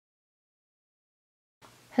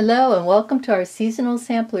Hello and welcome to our seasonal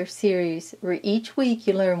sampler series, where each week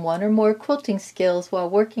you learn one or more quilting skills while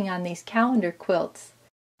working on these calendar quilts.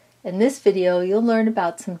 In this video you'll learn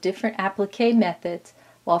about some different applique methods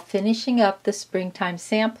while finishing up the springtime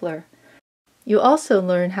sampler. You'll also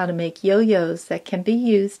learn how to make yo-yos that can be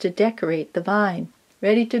used to decorate the vine.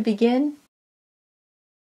 Ready to begin?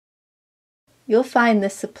 You'll find the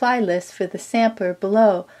supply list for the sampler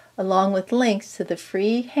below, along with links to the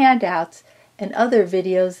free handouts and other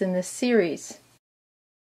videos in this series.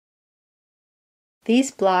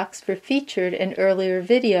 These blocks were featured in earlier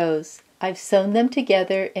videos. I've sewn them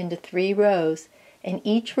together into 3 rows, and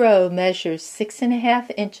each row measures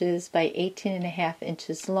 6.5 inches by 18.5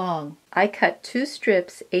 inches long. I cut 2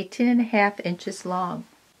 strips 18.5 inches long.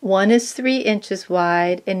 One is 3 inches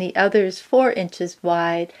wide and the other is 4 inches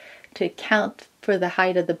wide to account for the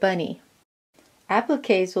height of the bunny.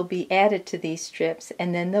 Appliques will be added to these strips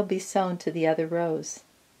and then they'll be sewn to the other rows.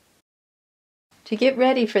 To get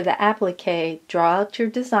ready for the applique, draw out your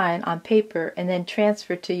design on paper and then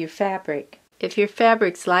transfer to your fabric. If your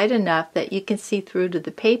fabric's light enough that you can see through to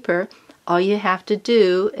the paper, all you have to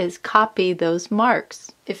do is copy those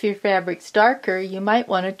marks. If your fabric's darker, you might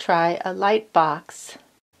want to try a light box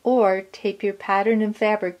or tape your pattern and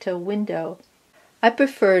fabric to a window. I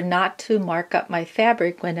prefer not to mark up my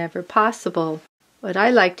fabric whenever possible. What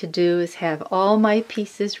I like to do is have all my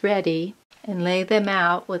pieces ready and lay them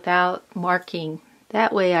out without marking.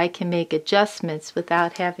 That way I can make adjustments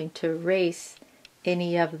without having to erase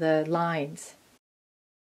any of the lines.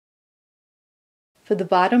 For the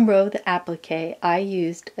bottom row of the applique, I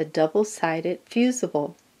used a double-sided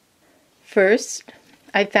fusible. First,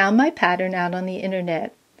 I found my pattern out on the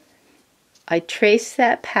internet. I traced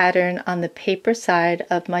that pattern on the paper side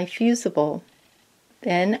of my fusible.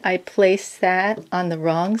 Then I placed that on the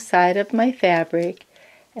wrong side of my fabric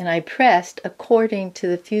and I pressed according to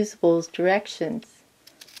the fusible's directions.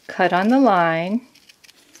 Cut on the line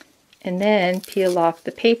and then peel off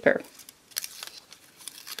the paper.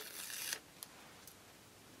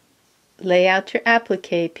 Lay out your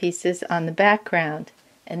applique pieces on the background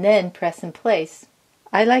and then press in place.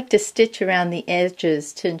 I like to stitch around the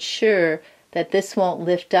edges to ensure that this won't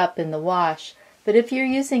lift up in the wash. But if you're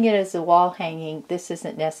using it as a wall hanging, this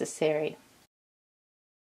isn't necessary.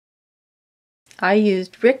 I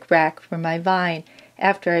used rickrack for my vine.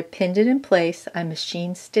 After I pinned it in place, I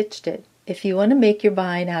machine stitched it. If you want to make your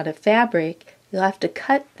vine out of fabric, you'll have to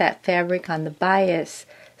cut that fabric on the bias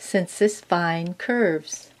since this vine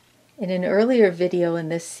curves. In an earlier video in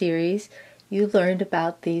this series, you learned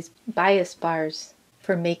about these bias bars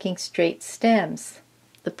for making straight stems.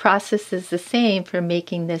 The process is the same for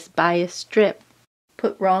making this bias strip.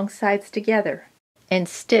 Put wrong sides together and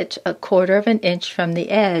stitch 1/4 inch from the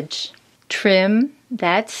edge. Trim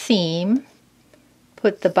that seam,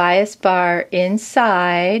 put the bias bar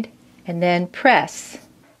inside and then press,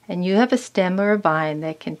 and you have a stem or a vine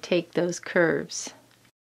that can take those curves.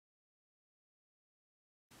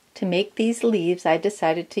 To make these leaves, I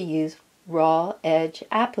decided to use raw edge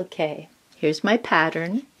applique. Here's my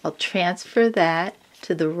pattern. I'll transfer that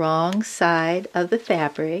to the wrong side of the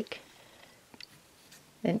fabric.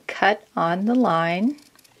 Then cut on the line,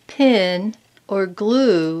 pin or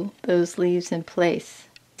glue those leaves in place,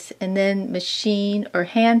 and then machine or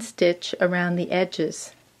hand stitch around the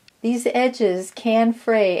edges. These edges can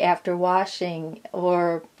fray after washing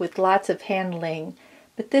or with lots of handling,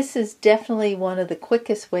 but this is definitely one of the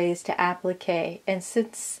quickest ways to applique, and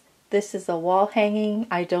since this is a wall hanging,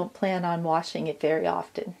 I don't plan on washing it very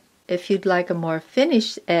often. If you'd like a more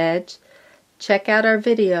finished edge, check out our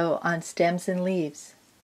video on stems and leaves.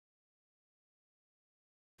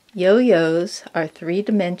 Yo-yos are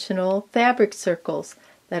 3-dimensional fabric circles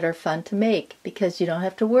that are fun to make because you don't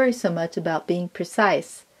have to worry so much about being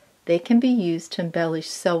precise. They can be used to embellish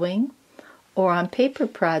sewing or on paper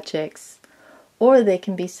projects, or they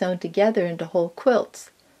can be sewn together into whole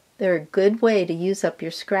quilts. They're a good way to use up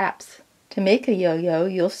your scraps. To make a yo-yo,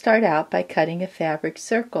 you'll start out by cutting a fabric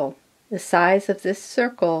circle. The size of this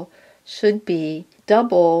circle should be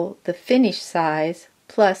double the finished size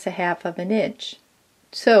plus 1/2 inch.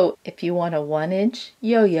 So if you want a 1-inch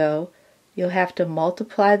yo-yo, you'll have to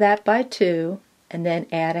multiply that by 2 and then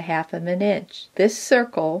add 1/2 inch. This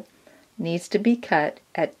circle needs to be cut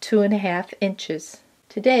at 2.5 inches.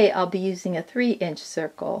 Today I'll be using a 3-inch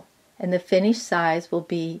circle, and the finished size will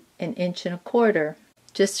be 1.25 inches.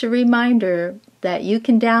 Just a reminder that you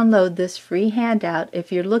can download this free handout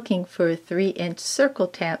if you're looking for a 3-inch circle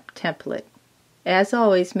template. As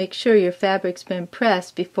always, make sure your fabric's been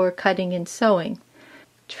pressed before cutting and sewing.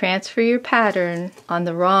 Transfer your pattern on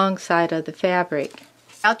the wrong side of the fabric.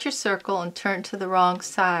 Out your circle and turn to the wrong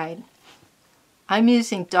side. I'm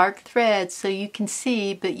using dark thread so you can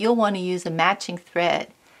see, but you'll want to use a matching thread.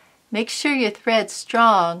 Make sure your thread's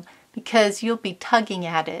strong because you'll be tugging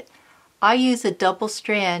at it. I use a double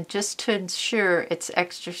strand just to ensure it's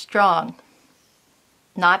extra strong.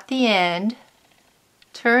 Knot the end.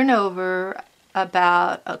 Turn over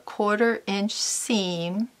about a 1/4 inch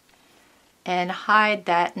seam and hide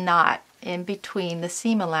that knot in between the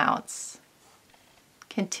seam allowance.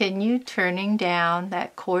 Continue turning down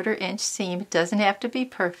that 1/4 inch seam. It doesn't have to be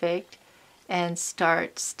perfect, and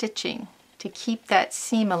start stitching to keep that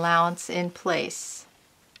seam allowance in place.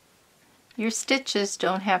 Your stitches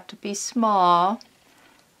don't have to be small.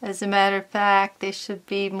 As a matter of fact, they should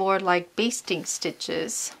be more like basting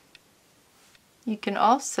stitches. You can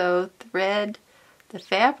also thread the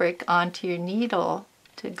fabric onto your needle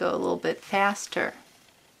to go a little bit faster.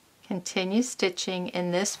 Continue stitching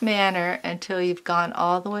in this manner until you've gone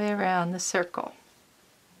all the way around the circle.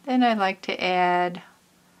 Then I like to add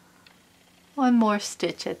one more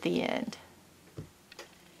stitch at the end.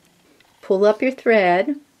 Pull up your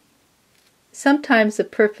thread. Sometimes a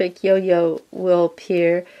perfect yo-yo will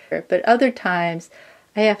appear, but other times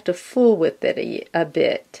I have to fool with it a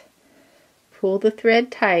bit. Pull the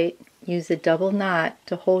thread tight, use a double knot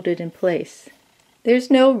to hold it in place.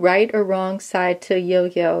 There's no right or wrong side to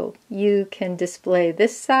yo-yo. You can display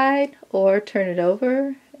this side or turn it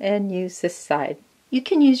over and use this side. You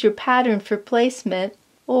can use your pattern for placement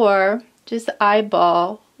or just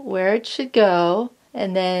eyeball where it should go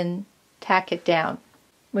and then tack it down.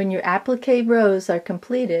 When your applique rows are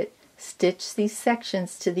completed, stitch these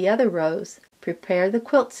sections to the other rows, prepare the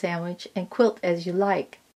quilt sandwich, and quilt as you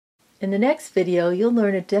like. In the next video, you'll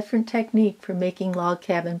learn a different technique for making log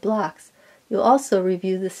cabin blocks. You'll also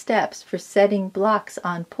review the steps for setting blocks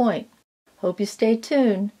on point. Hope you stay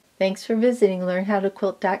tuned. Thanks for visiting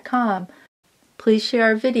LearnHowToQuilt.com. Please share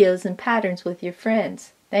our videos and patterns with your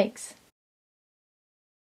friends. Thanks.